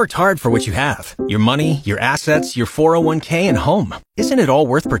Worked hard for what you have. Your money, your assets, your 401k, and home. Isn't it all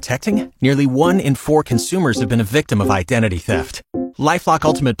worth protecting? Nearly 1 in 4 consumers have been a victim of identity theft. LifeLock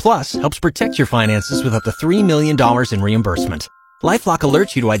Ultimate Plus helps protect your finances with up to $3 million in reimbursement. LifeLock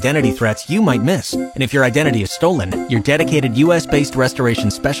alerts you to identity threats you might miss. And if your identity is stolen, your dedicated U.S.-based restoration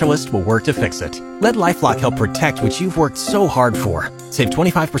specialist will work to fix it. Let LifeLock help protect what you've worked so hard for. Save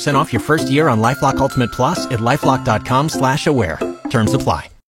 25% off your first year on LifeLock Ultimate Plus at LifeLock.com/aware. Terms apply.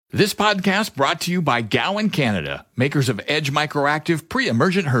 This podcast brought to you by Gowan, Canada, makers of Edge Microactive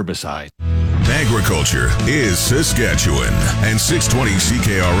pre-emergent herbicide. Agriculture is Saskatchewan, and 620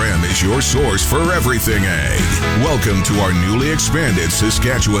 CKRM is your source for everything ag. Welcome to our newly expanded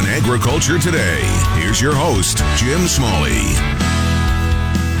Saskatchewan Agriculture Today. Here's your host, Jim Smalley.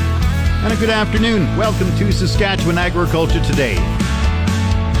 And a good afternoon. Welcome to Saskatchewan Agriculture Today.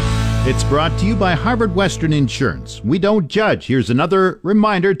 It's brought to you by Harvard Western Insurance. We don't judge. Here's another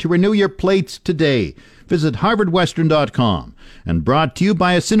reminder to renew your plates today. Visit harvardwestern.com. And brought to you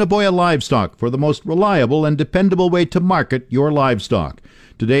by Assiniboia Livestock for the most reliable and dependable way to market your livestock.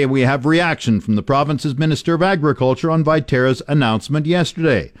 Today we have reaction from the province's Minister of Agriculture on Viterra's announcement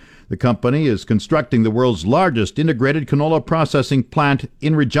yesterday. The company is constructing the world's largest integrated canola processing plant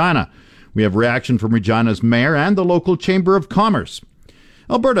in Regina. We have reaction from Regina's mayor and the local Chamber of Commerce.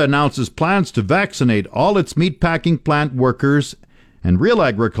 Alberta announces plans to vaccinate all its meatpacking plant workers, and Real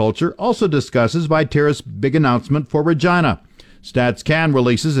Agriculture also discusses Viterra's big announcement for Regina. StatsCan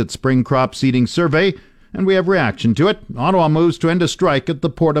releases its spring crop seeding survey, and we have reaction to it. Ottawa moves to end a strike at the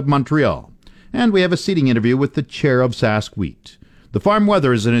Port of Montreal. And we have a seating interview with the chair of Sask Wheat. The farm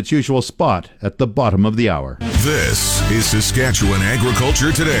weather is in its usual spot at the bottom of the hour. This is Saskatchewan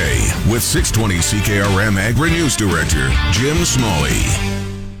Agriculture Today with 620 CKRM Agri-News Director Jim Smalley.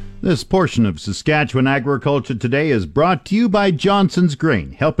 This portion of Saskatchewan Agriculture Today is brought to you by Johnson's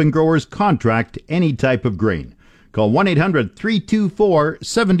Grain, helping growers contract any type of grain. Call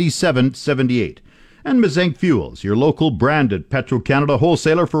 1-800-324-7778. And Mazenk Fuels, your local branded Petro-Canada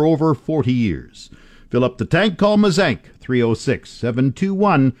wholesaler for over 40 years. Fill up the tank, call Mazenk,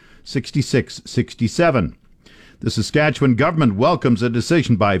 306-721-6667. The Saskatchewan government welcomes a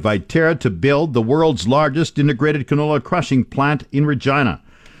decision by Viterra to build the world's largest integrated canola crushing plant in Regina.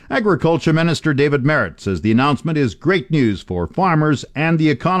 Agriculture Minister David Merritt says the announcement is great news for farmers and the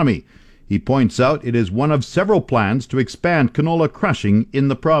economy. He points out it is one of several plans to expand canola crushing in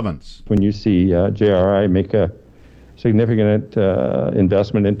the province. When you see JRI make a significant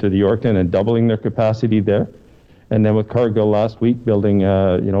investment into the Yorkton and doubling their capacity there, and then with Cargill last week building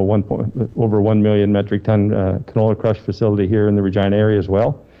over 1 million metric ton canola crush facility here in the Regina area as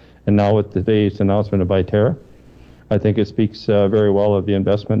well, and now with today's announcement of Viterra, I think it speaks very well of the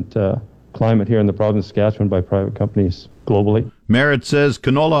investment climate here in the province of Saskatchewan by private companies globally. Merritt says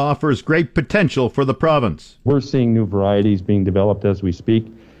canola offers great potential for the province. We're seeing new varieties being developed as we speak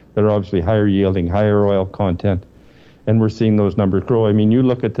that are obviously higher yielding, higher oil content, and we're seeing those numbers grow. I mean, you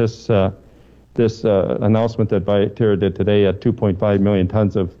look at this announcement that Viterra did today at 2.5 million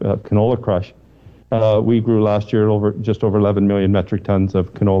tons of canola crush. We grew last year just over 11 million metric tons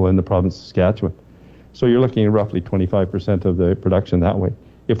of canola in the province of Saskatchewan. So you're looking at roughly 25% of the production that way.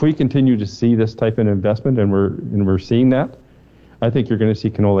 If we continue to see this type of investment, and we're seeing that, I think you're going to see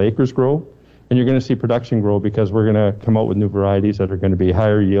canola acres grow, and you're going to see production grow because we're going to come out with new varieties that are going to be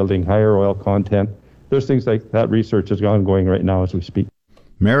higher yielding, higher oil content. There's things like that research is ongoing right now as we speak.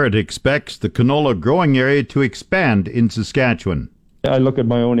 Merritt expects the canola growing area to expand in Saskatchewan. I look at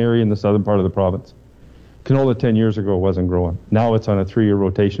my own area in the southern part of the province. Canola 10 years ago wasn't growing. Now it's on a 3-year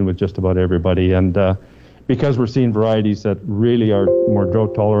rotation with just about everybody. And because we're seeing varieties that really are more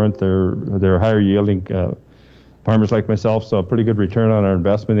drought tolerant, they're higher yielding. Farmers like myself saw a pretty good return on our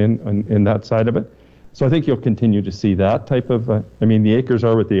investment in that side of it. So I think you'll continue to see that type of, the acres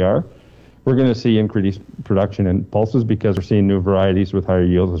are what they are. We're going to see increased production in pulses because we're seeing new varieties with higher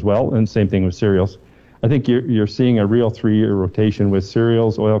yields as well. And same thing with cereals. I think you're seeing a real 3-year rotation with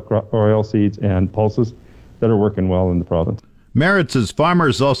cereals, oil seeds, and pulses that are working well in the province. Merritt says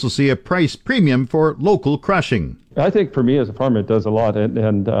farmers also see a price premium for local crushing. I think for me as a farmer it does a lot,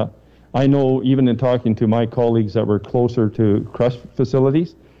 and I know even in talking to my colleagues that were closer to crush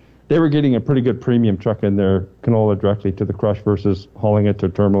facilities, they were getting a pretty good premium trucking their canola directly to the crush versus hauling it to a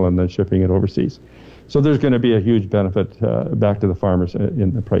terminal and then shipping it overseas. So there's going to be a huge benefit back to the farmers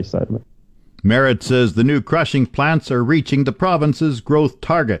in the price side of it. Merritt says the new crushing plants are reaching the province's growth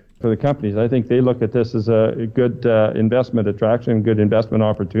target. For the companies, I think they look at this as a good investment attraction, good investment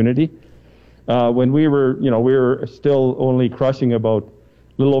opportunity. When we were still only crushing about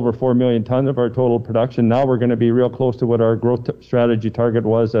little over 4 million tons of our total production. Now we're going to be real close to what our growth strategy target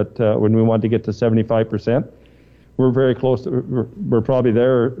was at when we wanted to get to 75%. We're very close. We're probably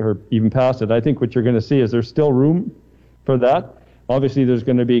there or even past it. I think what you're going to see is there's still room for that. Obviously, there's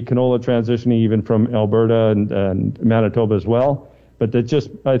going to be canola transitioning even from Alberta and Manitoba as well. But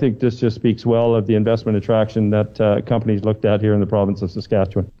I think this just speaks well of the investment attraction that companies looked at here in the province of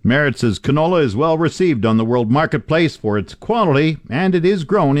Saskatchewan. Merritt says canola is well received on the world marketplace for its quality, and it is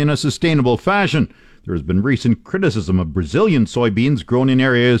grown in a sustainable fashion. There has been recent criticism of Brazilian soybeans grown in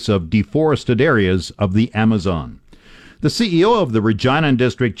areas of deforested areas of the Amazon. The CEO of the Regina and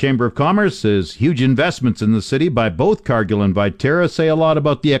District Chamber of Commerce says huge investments in the city by both Cargill and Viterra say a lot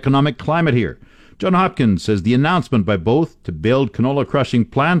about the economic climate here. John Hopkins says the announcement by both to build canola crushing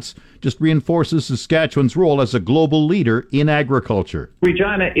plants just reinforces Saskatchewan's role as a global leader in agriculture.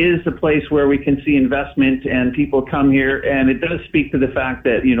 Regina is the place where we can see investment and people come here, and it does speak to the fact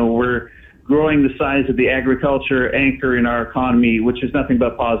that, we're growing the size of the agriculture anchor in our economy, which is nothing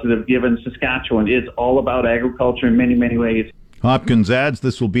but positive given Saskatchewan is all about agriculture in many, many ways. Hopkins adds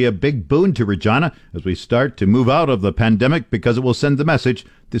this will be a big boon to Regina as we start to move out of the pandemic because it will send the message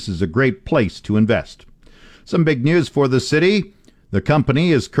this is a great place to invest. Some big news for the city. The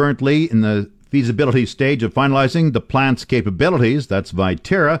company is currently in the feasibility stage of finalizing the plant's capabilities. That's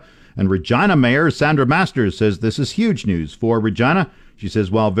Viterra. And Regina Mayor Sandra Masters says this is huge news for Regina. She says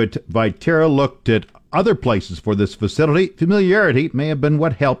while Viterra looked at other places for this facility, familiarity may have been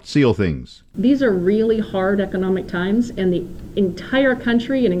what helped seal things. These are really hard economic times, and the entire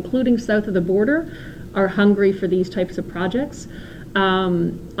country, and including south of the border, are hungry for these types of projects.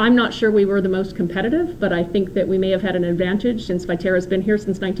 I'm not sure we were the most competitive, but I think that we may have had an advantage since Viterra's been here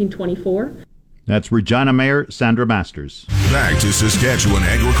since 1924. That's Regina Mayor Sandra Masters. Back to Saskatchewan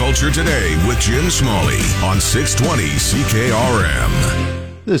Agriculture Today with Jim Smalley on 620 CKRM.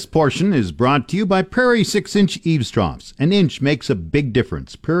 This portion is brought to you by Prairie 6-inch eaves troughs. An inch makes a big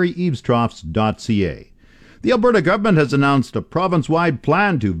difference. PrairieEavesTroughs.ca. The Alberta government has announced a province-wide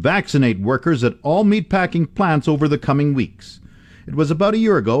plan to vaccinate workers at all meatpacking plants over the coming weeks. It was about a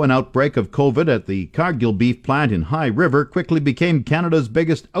year ago an outbreak of COVID at the Cargill beef plant in High River quickly became Canada's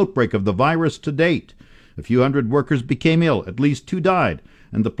biggest outbreak of the virus to date. A few hundred workers became ill, at least 2 died,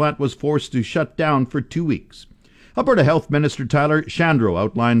 and the plant was forced to shut down for 2 weeks. Alberta Health Minister Tyler Shandro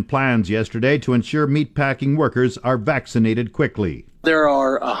outlined plans yesterday to ensure meatpacking workers are vaccinated quickly. There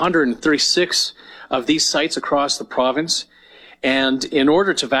are 136 of these sites across the province, and in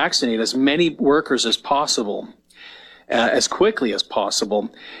order to vaccinate as many workers as possible, as quickly as possible,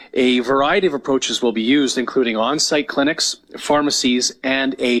 a variety of approaches will be used, including on-site clinics, pharmacies,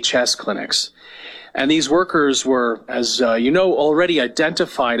 and AHS clinics. And these workers were, as already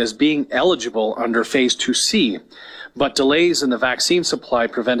identified as being eligible under Phase 2C, but delays in the vaccine supply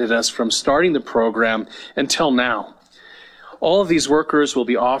prevented us from starting the program until now. All of these workers will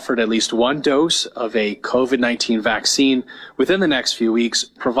be offered at least 1 dose of a COVID-19 vaccine within the next few weeks,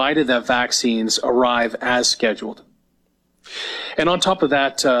 provided that vaccines arrive as scheduled. And on top of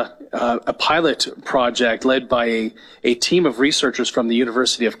that, a pilot project led by a team of researchers from the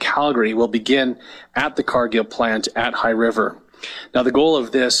University of Calgary will begin at the Cargill plant at High River. Now, the goal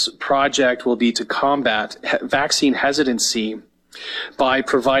of this project will be to combat vaccine hesitancy by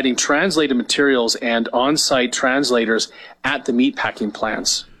providing translated materials and on-site translators at the meatpacking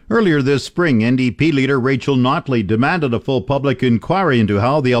plants. Earlier this spring, NDP leader Rachel Notley demanded a full public inquiry into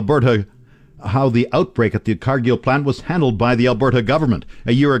how the outbreak at the Cargill plant was handled by the Alberta government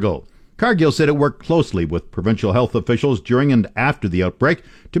a year ago. Cargill said it worked closely with provincial health officials during and after the outbreak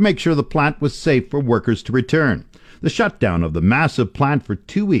to make sure the plant was safe for workers to return. The shutdown of the massive plant for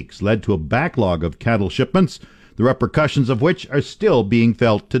 2 weeks led to a backlog of cattle shipments, the repercussions of which are still being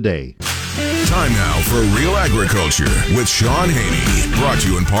felt today. Time now for Real Agriculture with Sean Haney. Brought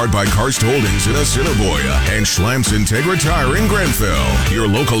to you in part by Karst Holdings in Assiniboia and Schlamps Integra Tire in Grenfell. Your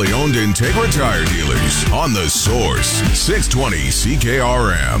locally owned Integra Tire dealers on The Source, 620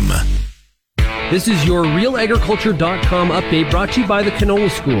 CKRM. This is your RealAgriculture.com update brought to you by the Canola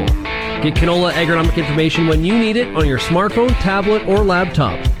School. Get canola agronomic information when you need it on your smartphone, tablet, or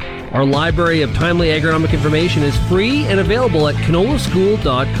laptop. Our library of timely agronomic information is free and available at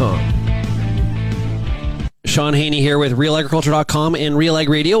canolaschool.com. Sean Haney here with RealAgriculture.com and Real Ag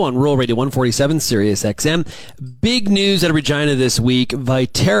Radio on Rural Radio 147 Sirius XM. Big news out of Regina this week.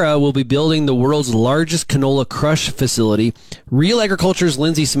 Viterra will be building the world's largest canola crush facility. Real Agriculture's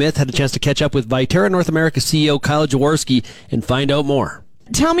Lindsay Smith had a chance to catch up with Viterra North America CEO Kyle Jaworski and find out more.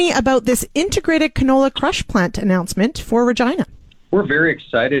 Tell me about this integrated canola crush plant announcement for Regina. We're very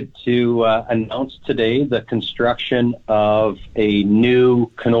excited to announce today the construction of a new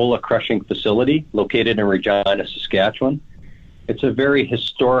canola crushing facility located in Regina, Saskatchewan. It's a very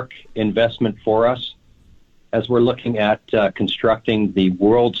historic investment for us as we're looking at constructing the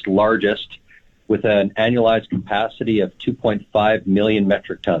world's largest with an annualized capacity of 2.5 million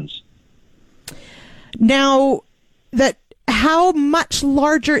metric tons. Now, how much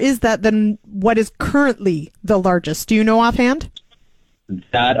larger is that than what is currently the largest? Do you know offhand?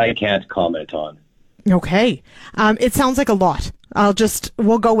 That I can't comment on. Okay. It sounds like a lot.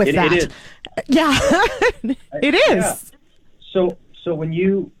 We'll go with that. It is. Yeah, it is. Yeah. So when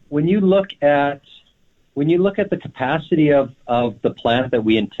you look at the capacity of the plant that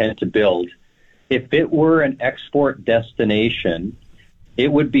we intend to build, if it were an export destination, it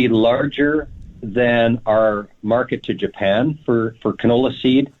would be larger than our market to Japan for canola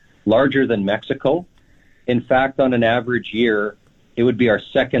seed, larger than Mexico. In fact, on an average year, it would be our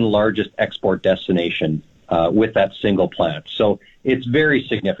second largest export destination with that single plant. So it's very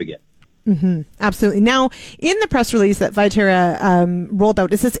significant. Mm-hmm. Absolutely. Now, in the press release that Viterra rolled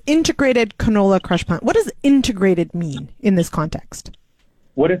out, it says integrated canola crush plant. What does integrated mean in this context?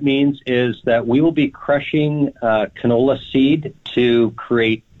 What it means is that we will be crushing canola seed to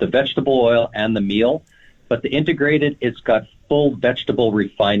create the vegetable oil and the meal, but the integrated, it's got full vegetable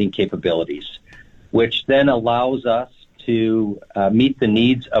refining capabilities, which then allows us to meet the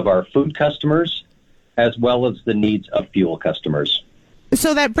needs of our food customers as well as the needs of fuel customers.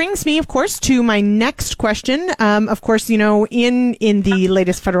 So that brings me, of course, to my next question. Of course, in the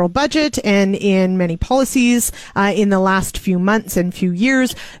latest federal budget and in many policies in the last few months and few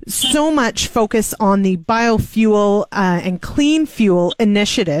years, so much focus on the biofuel and clean fuel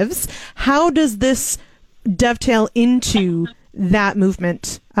initiatives. How does this dovetail into that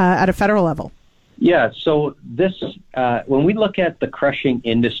movement at a federal level? Yeah, so this, when we look at the crushing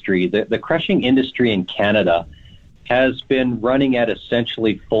industry, the crushing industry in Canada has been running at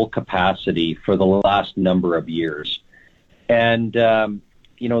essentially full capacity for the last number of years. And,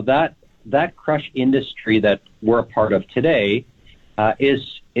 that crush industry that we're a part of today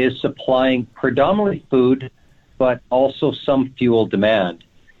is supplying predominantly food, but also some fuel demand.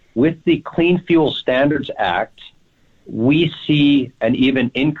 With the Clean Fuel Standards Act, we see an even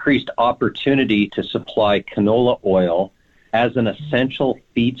increased opportunity to supply canola oil as an essential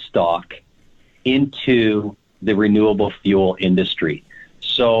feedstock into the renewable fuel industry.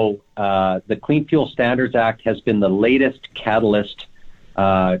 So the Clean Fuel Standards Act has been the latest catalyst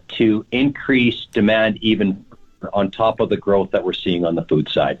to increase demand even on top of the growth that we're seeing on the food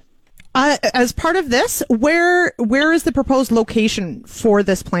side. As part of this, where is the proposed location for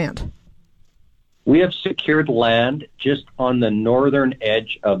this plant? We have secured land just on the northern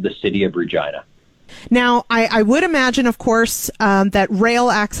edge of the city of Regina. Now, I would imagine, of course, that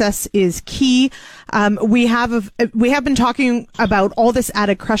rail access is key. We have been talking about all this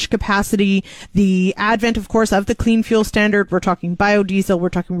added crush capacity, the advent, of course, of the clean fuel standard. We're talking biodiesel. We're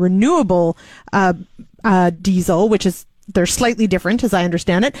talking renewable diesel, which is they're slightly different, as I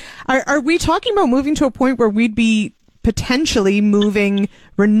understand it. Are we talking about moving to a point where we'd be potentially moving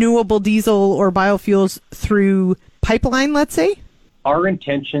renewable diesel or biofuels through pipeline, let's say? Our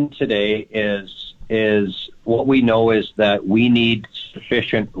intention today is what we know is that we need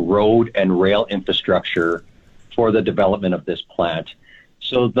sufficient road and rail infrastructure for the development of this plant.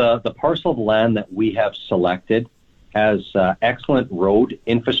 So the parcel of land that we have selected has excellent road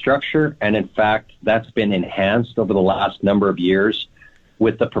infrastructure, and in fact, that's been enhanced over the last number of years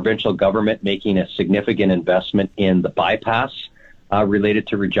with the provincial government making a significant investment in the bypass related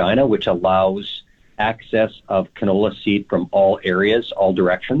to Regina, which allows access of canola seed from all areas, all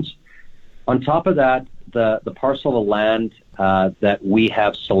directions. On top of that, the parcel of land that we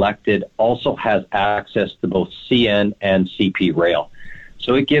have selected also has access to both CN and CP rail.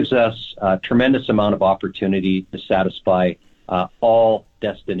 So it gives us a tremendous amount of opportunity to satisfy all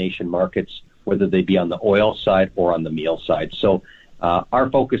destination markets, whether they be on the oil side or on the meal side. So our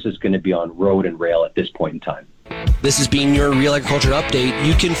focus is going to be on road and rail at this point in time. This has been your Real Agriculture Update.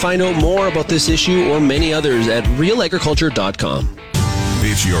 You can find out more about this issue or many others at realagriculture.com.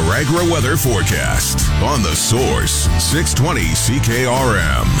 It's your agri-weather forecast on The Source, 620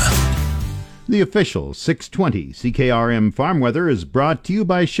 CKRM. The official 620 CKRM farm weather is brought to you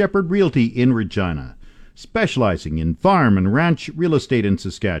by Shepherd Realty in Regina, specializing in farm and ranch real estate in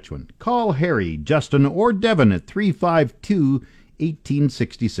Saskatchewan. Call Harry, Justin, or Devon at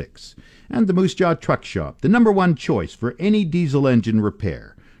 352-1866. And the Moose Jaw Truck Shop, the #1 choice for any diesel engine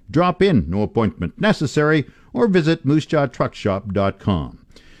repair. Drop in, no appointment necessary, or visit moosejawtruckshop.com.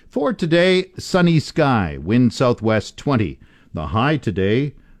 For today, sunny sky, wind southwest 20. The high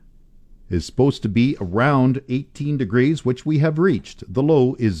today is supposed to be around 18 degrees, which we have reached. The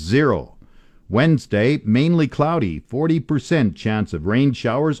low is 0. Wednesday, mainly cloudy, 40% chance of rain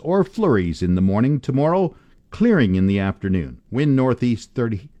showers or flurries in the morning. Tomorrow, clearing in the afternoon. Wind northeast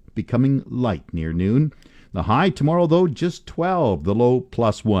 30, becoming light near noon. The high tomorrow, though, just 12. The low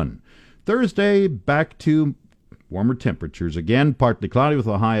 +1. Thursday, back to warmer temperatures again. Partly cloudy with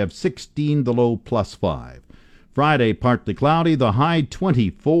a high of 16. The low +5. Friday, partly cloudy, the high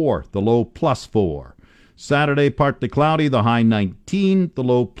 24, the low +4. Saturday, partly cloudy, the high 19, the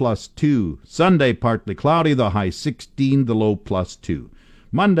low +2. Sunday, partly cloudy, the high 16, the low +2.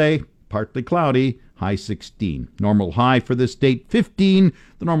 Monday, partly cloudy, high 16. Normal high for this date, 15.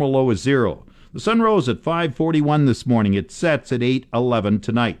 The normal low is 0. The sun rose at 5:41 this morning. It sets at 8:11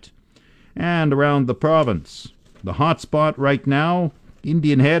 tonight. And around the province, the hot spot right now,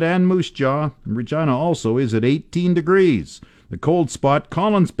 Indian Head and Moose Jaw. Regina also is at 18 degrees. The cold spot,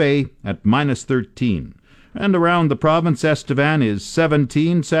 Collins Bay, at -13. And around the province, Estevan is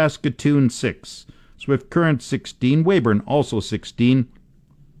 17, Saskatoon 6. Swift Current 16, Weyburn also 16.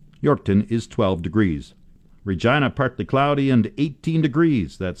 Yorkton is 12 degrees. Regina partly cloudy and 18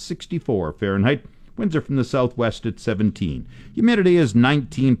 degrees. That's 64 Fahrenheit. Winds are from the southwest at 17. Humidity is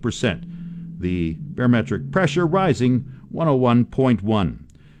 19%. The barometric pressure rising 101.1.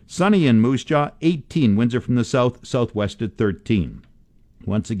 Sunny in Moose Jaw, 18. Winds are from the southwest at 13.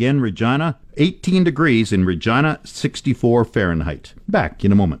 Once again, Regina, 18 degrees in Regina, 64 Fahrenheit. Back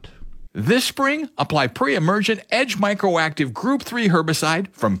in a moment. This spring, apply pre-emergent Edge Microactive Group 3 herbicide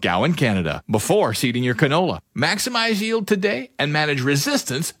from Gowan, Canada, before seeding your canola. Maximize yield today and manage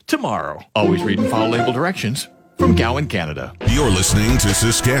resistance tomorrow. Always read and follow label directions from Gowan, Canada. You're listening to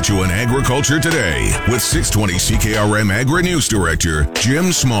Saskatchewan Agriculture Today with 620 CKRM Agri-News Director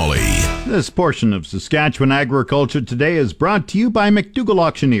Jim Smalley. This portion of Saskatchewan Agriculture Today is brought to you by McDougall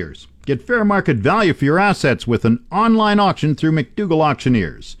Auctioneers. Get fair market value for your assets with an online auction through McDougall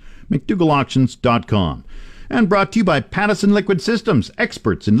Auctioneers. McDougallAuctions.com. And brought to you by Pattison Liquid Systems,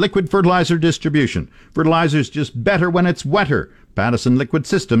 experts in liquid fertilizer distribution. Fertilizer's just better when it's wetter. Pattison Liquid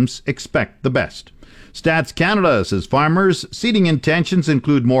Systems, expect the best. Stats Canada says farmers' seeding intentions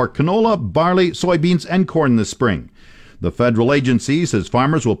include more canola, barley, soybeans, and corn this spring. The federal agency says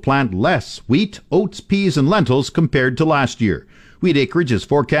farmers will plant less wheat, oats, peas, and lentils compared to last year. Wheat acreage is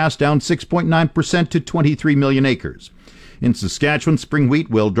forecast down 6.9% to 23 million acres. In Saskatchewan, spring wheat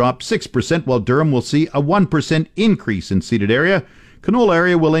will drop 6%, while Durham will see a 1% increase in seeded area. Canola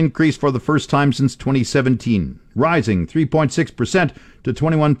area will increase for the first time since 2017, rising 3.6% to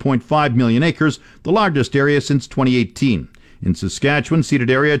 21.5 million acres, the largest area since 2018. In Saskatchewan,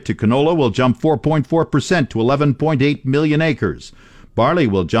 seeded area to canola will jump 4.4% to 11.8 million acres. Barley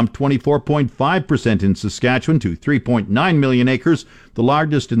will jump 24.5% in Saskatchewan to 3.9 million acres, the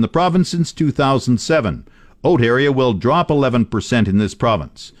largest in the province since 2007. Oat area will drop 11% in this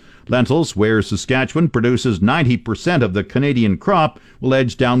province. Lentils, where Saskatchewan produces 90% of the Canadian crop, will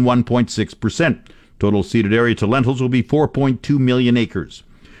edge down 1.6%. Total seeded area to lentils will be 4.2 million acres.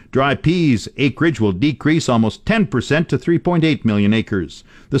 Dry peas acreage will decrease almost 10% to 3.8 million acres.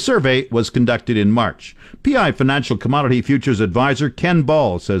 The survey was conducted in March. PI Financial Commodity Futures Advisor Ken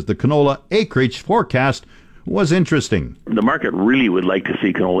Ball says the canola acreage forecast was interesting. The market really would like to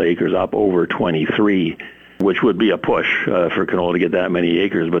see canola acres up over 23, which would be a push for canola to get that many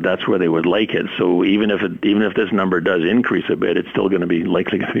acres, but that's where they would like it. So even if this number does increase a bit, it's still going to be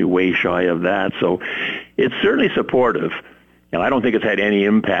likely going to be way shy of that. So it's certainly supportive. And I don't think it's had any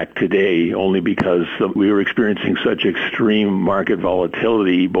impact today, only because we were experiencing such extreme market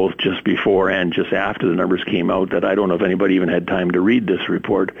volatility both just before and just after the numbers came out that I don't know if anybody even had time to read this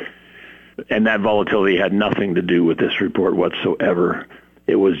report. And that volatility had nothing to do with this report whatsoever.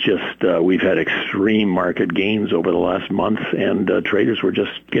 It was just we've had extreme market gains over the last month, and traders were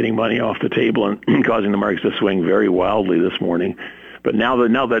just getting money off the table and causing the markets to swing very wildly this morning. But now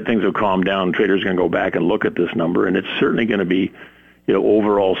that things have calmed down, traders are going to go back and look at this number, and it's certainly going to be,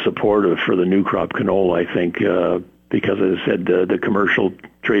 overall supportive for the new crop canola, I think, because as I said, the commercial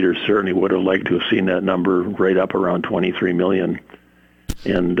traders certainly would have liked to have seen that number right up around 23 million.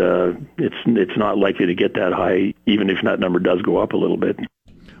 And it's not likely to get that high, even if that number does go up a little bit.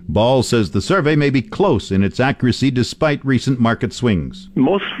 Ball says the survey may be close in its accuracy despite recent market swings.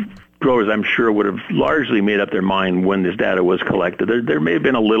 Most growers, I'm sure, would have largely made up their mind when this data was collected. There may have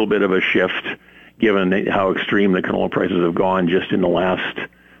been a little bit of a shift given how extreme the canola prices have gone just in the last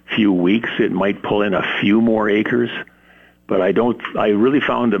few weeks. It might pull in a few more acres, but I really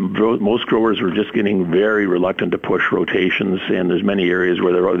found that most growers were just getting very reluctant to push rotations, and there's many areas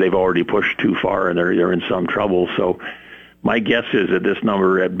where they've already pushed too far and they're in some trouble. So My guess is that this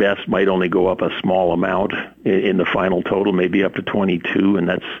number at best might only go up a small amount in the final total, maybe up to 22, and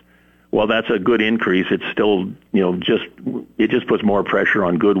that's a good increase. It's still, it just puts more pressure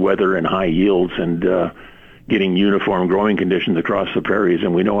on good weather and high yields and getting uniform growing conditions across the prairies,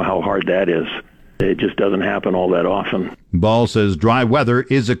 and we know how hard that is. It just doesn't happen all that often. Ball says dry weather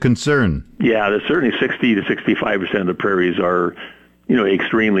is a concern. Yeah, there's certainly 60 to 65% of the prairies are,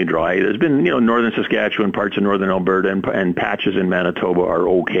 extremely dry. There's been, northern Saskatchewan, parts of northern Alberta, and patches in Manitoba are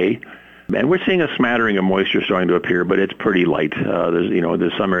okay. And we're seeing a smattering of moisture starting to appear, but it's pretty light.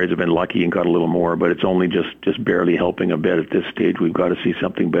 There's some areas have been lucky and got a little more, but it's only just barely helping a bit at this stage. We've got to see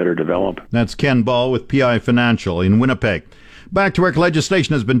something better develop. That's Ken Ball with PI Financial in Winnipeg. Back to work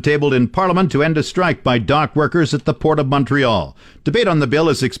legislation has been tabled in Parliament to end a strike by dock workers at the Port of Montreal. Debate on the bill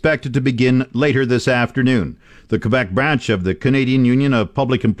is expected to begin later this afternoon. The Quebec branch of the Canadian Union of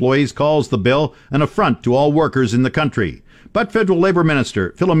Public Employees calls the bill an affront to all workers in the country. But Federal Labour Minister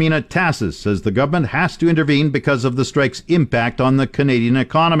Philomena Tassis says the government has to intervene because of the strike's impact on the Canadian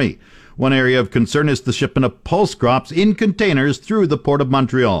economy. One area of concern is the shipment of pulse crops in containers through the Port of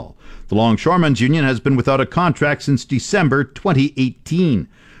Montreal. The Longshoremen's Union has been without a contract since December 2018.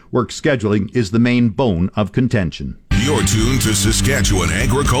 Work scheduling is the main bone of contention. You're tuned to Saskatchewan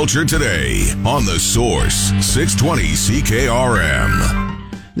Agriculture Today on The Source, 620 CKRM.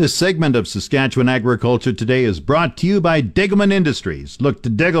 This segment of Saskatchewan Agriculture Today is brought to you by Degelman Industries. Look to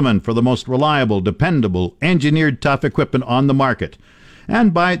Degelman for the most reliable, dependable, engineered tough equipment on the market.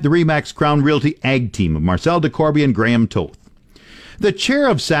 And by the RE/MAX Crown Realty Ag Team of Marcel DeCorby and Graham Toth. The chair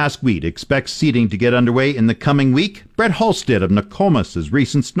of Sask Wheat expects seeding to get underway in the coming week. Brett Halstead of Nokomis says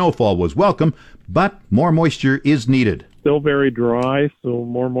recent snowfall was welcome, but more moisture is needed. Still very dry, so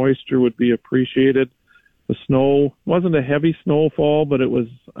more moisture would be appreciated. The snow wasn't a heavy snowfall, but it was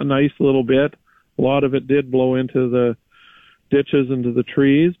a nice little bit. A lot of it did blow into the ditches, into the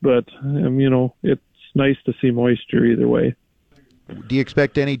trees, but, it's nice to see moisture either way. Do you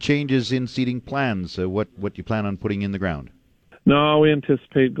expect any changes in seeding plans? What you plan on putting in the ground? No, we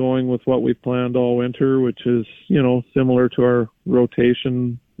anticipate going with what we planned all winter, which is, similar to our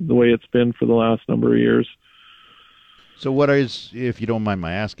rotation, the way it's been for the last number of years. So what is, if you don't mind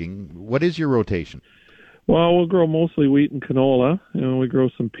my asking, what is your rotation? Well, we'll grow mostly wheat and canola, and we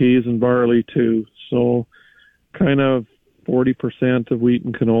grow some peas and barley too. So kind of 40% of wheat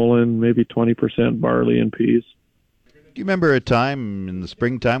and canola and maybe 20% barley and peas. Do you remember a time in the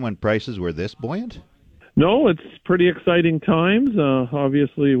springtime when prices were this buoyant? No, it's pretty exciting times.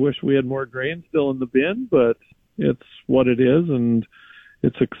 Obviously, wish we had more grain still in the bin, but it's what it is, and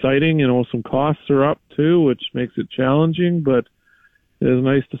it's exciting. Some costs are up too, which makes it challenging, but it is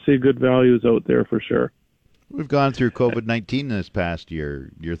nice to see good values out there for sure. We've gone through COVID-19 this past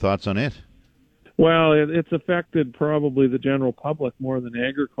year. Your thoughts on it? Well, it's affected probably the general public more than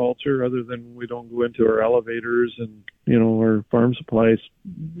agriculture, other than we don't go into our elevators and, our farm supplies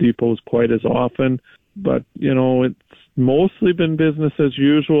depots quite as often. But, it's mostly been business as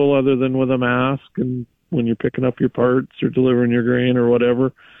usual, other than with a mask and when you're picking up your parts or delivering your grain or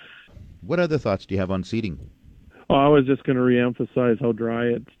whatever. What other thoughts do you have on seeding? Oh, I was just going to reemphasize how dry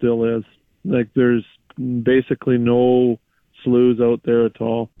it still is. There's basically no sloughs out there at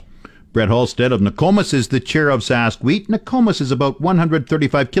all. Brett Halstead of Nokomis is the chair of Sask Wheat. Nokomis is about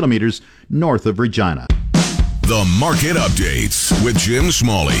 135 kilometers north of Regina. The Market Updates with Jim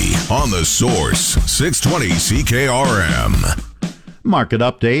Smalley on The Source, 620 CKRM. Market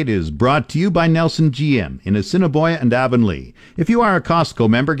Update is brought to you by Nelson GM in Assiniboia and Avonlea. If you are a Costco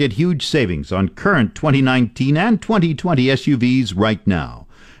member, get huge savings on current 2019 and 2020 SUVs right now.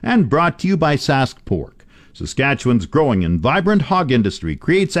 And brought to you by Sask Pork. Saskatchewan's growing and vibrant hog industry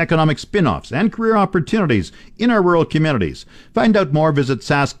creates economic spin-offs and career opportunities in our rural communities. Find out more, visit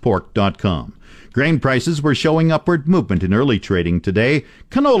saskpork.com. Grain prices were showing upward movement in early trading today.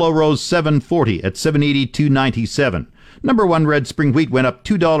 Canola rose $7.40 at $782.97. Number one red spring wheat went up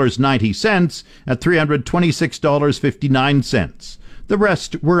 $2.90 at $326.59. The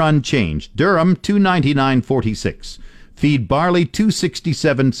rest were unchanged. Durum $299.46. Feed barley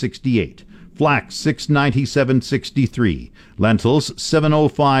 $267.68. Flax $697.63. Lentils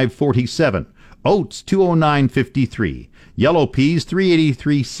 $705.47. Oats $209.53. Yellow peas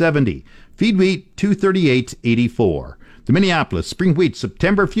 $383.70. Feed wheat $238.84. The Minneapolis spring wheat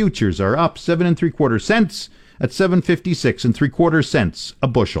September futures are up 7 3/4 cents at 7.56 3/4 cents a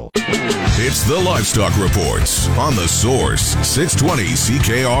bushel. It's the Livestock Reports on The Source, 620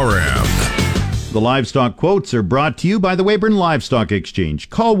 CKRM. The livestock quotes are brought to you by the Weyburn Livestock Exchange.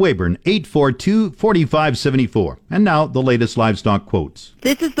 Call Weyburn 842-4574. And now the latest livestock quotes.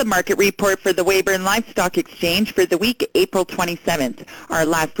 This is the market report for the Weyburn Livestock Exchange for the week April 27th. Our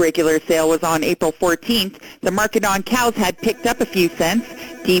last regular sale was on April 14th. The market on cows had picked up a few cents.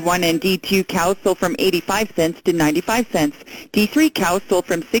 D1 and D2 cows sold from 85 cents to 95 cents. D3 cows sold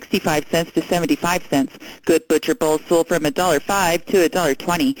from 65 cents to 75 cents. Good butcher bulls sold from $1.05 to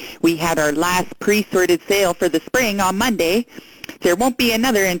 $1.20. We had our last pre-sorted sale for the spring on Monday. There won't be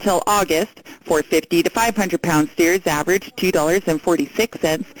another until August. 450 to 500 pound steers averaged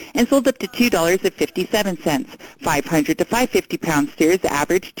 $2.46 and sold up to $2.57. 500 to 550 pound steers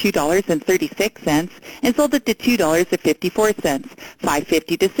averaged $2.36 and sold up to $2.54.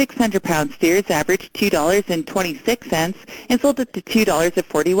 550 to 600 pound steers averaged $2.26 and sold up to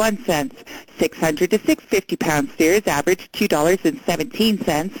 $2.41. 600 to 650 pound steers averaged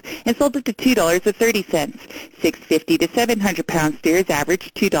 $2.17 and sold up to $2.30. 650 to 700 pound steers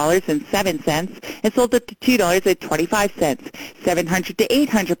averaged $2.07 and sold up to $2.25. 700 to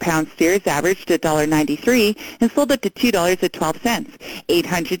 800 pound steers averaged $1.93 and sold up to $2.12.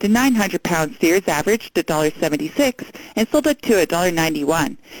 800 to 900 pound steers averaged $1.76 and sold up to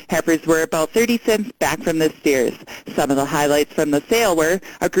 $1.91. Heifers were about 30 cents back from the steers. Some of the highlights from the sale were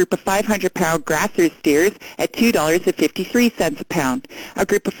a group of 500 pound Grasser steers at $2.53 a pound, a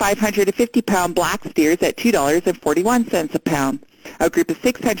group of 550 pound black steers at $2.41 a pound, a group of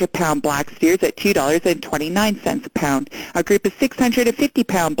 600-pound black steers at $2.29 a pound, a group of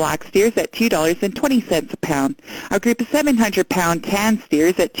 650-pound black steers at $2.20 a pound, a group of 700-pound tan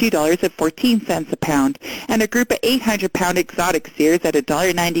steers at $2.14 a pound, and a group of 800-pound exotic steers at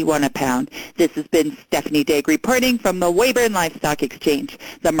 $1.91 a pound. This has been Stephanie Daig reporting from the Weyburn Livestock Exchange,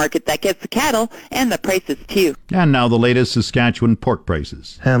 the market that gets the cattle and the prices too. And now the latest Saskatchewan pork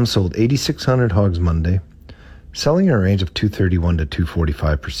prices. Ham sold 8,600 hogs Monday, selling in a range of $231 to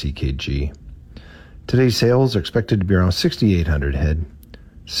 $245 per CKG. Today's sales are expected to be around 6,800 head,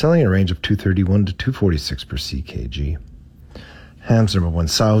 selling in a range of $231 to $246 per CKG. Ham's number one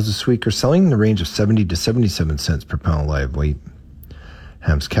sows this week are selling in the range of 70 to 77 cents per pound live weight.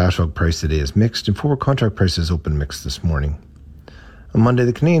 Ham's cash hog price today is mixed, and forward contract prices open mixed this morning. On Monday,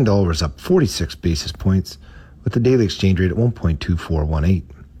 the Canadian dollar was up 46 basis points, with the daily exchange rate at 1.2418.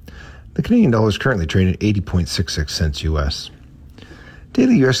 The Canadian dollar is currently trading at 80.66 cents U.S.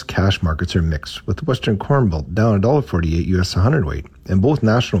 Daily U.S. cash markets are mixed, with the Western Corn Belt down $1.48 U.S. a hundredweight, and both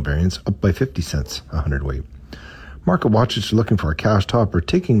national variants up by 50 cents a hundredweight. Market watchers are looking for a cash top are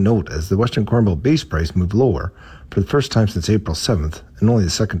taking note as the Western Corn Belt base price moved lower for the first time since April 7th, and only the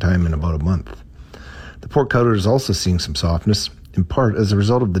second time in about a month. The pork cutter is also seeing some softness, in part as a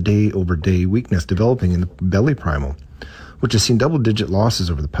result of the day-over-day weakness developing in the belly primal, which has seen double-digit losses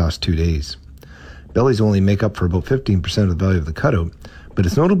over the past 2 days. Bellies only make up for about 15% of the value of the cutout, but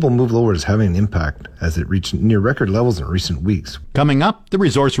its notable move lower is having an impact as it reached near record levels in recent weeks. Coming up, the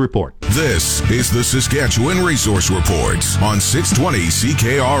Resource Report. This is the Saskatchewan Resource Report on 620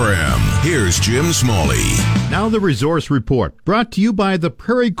 CKRM. Here's Jim Smalley. Now the Resource Report, brought to you by the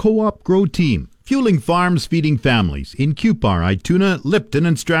Prairie Co-op Grow Team, fueling farms, feeding families in Cupar, Ituna, Lipton,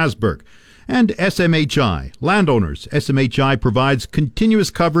 and Strasbourg. And SMHI. Landowners, SMHI provides continuous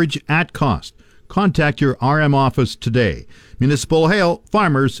coverage at cost. Contact your RM office today. Municipal Hail,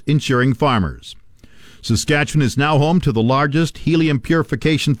 farmers insuring farmers. Saskatchewan is now home to the largest helium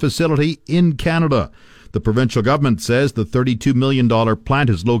purification facility in Canada. The provincial government says the $32 million plant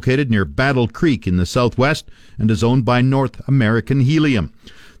is located near Battle Creek in the southwest and is owned by North American Helium.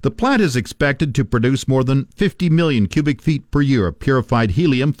 The plant is expected to produce more than 50 million cubic feet per year of purified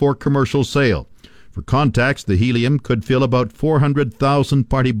helium for commercial sale. For context, the helium could fill about 400,000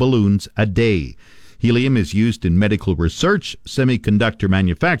 party balloons a day. Helium is used in medical research, semiconductor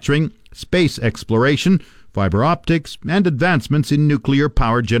manufacturing, space exploration, fiber optics, and advancements in nuclear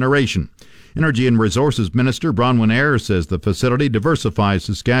power generation. Energy and Resources Minister Bronwyn Eyre says the facility diversifies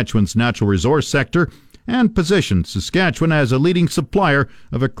Saskatchewan's natural resource sector and positions Saskatchewan as a leading supplier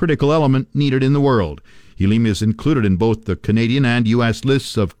of a critical element needed in the world. Helium is included in both the Canadian and U.S.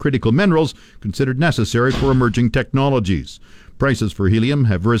 lists of critical minerals considered necessary for emerging technologies. Prices for helium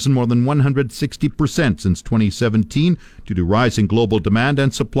have risen more than 160% since 2017 due to rising global demand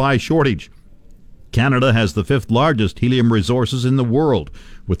and supply shortage. Canada has the fifth largest helium resources in the world,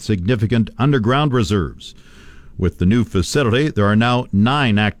 with significant underground reserves. With the new facility, there are now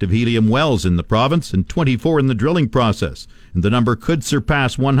 9 active helium wells in the province and 24 in the drilling process, and the number could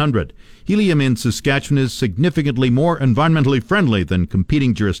surpass 100. Helium in Saskatchewan is significantly more environmentally friendly than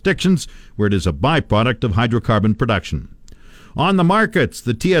competing jurisdictions where it is a byproduct of hydrocarbon production. On the markets,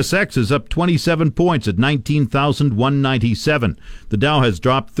 the TSX is up 27 points at 19,197. The Dow has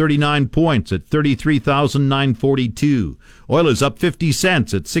dropped 39 points at 33,942. Oil is up 50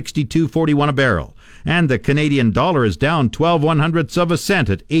 cents at 62.41 a barrel. And the Canadian dollar is down 12/100ths of a cent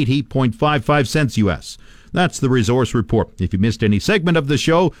at 80.55 cents U.S. That's the Resource Report. If you missed any segment of the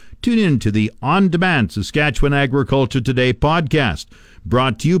show, tune in to the on-demand Saskatchewan Agriculture Today podcast,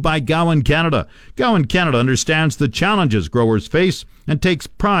 brought to you by Gowan Canada. Gowan Canada understands the challenges growers face and takes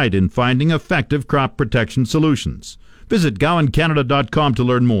pride in finding effective crop protection solutions. Visit GowanCanada.com to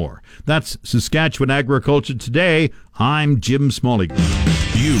learn more. That's Saskatchewan Agriculture Today. I'm Jim Smalley.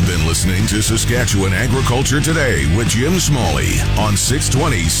 You've been listening to Saskatchewan Agriculture Today with Jim Smalley on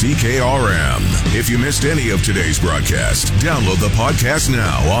 620 CKRM. If you missed any of today's broadcast, download the podcast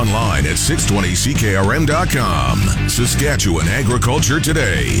now online at 620CKRM.com. Saskatchewan Agriculture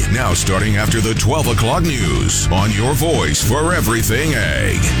Today, now starting after the 12 o'clock news on your voice for everything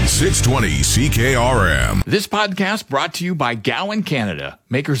ag. 620 CKRM. This podcast brought to you by Gowan Canada,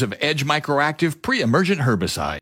 makers of Edge Microactive pre-emergent herbicide.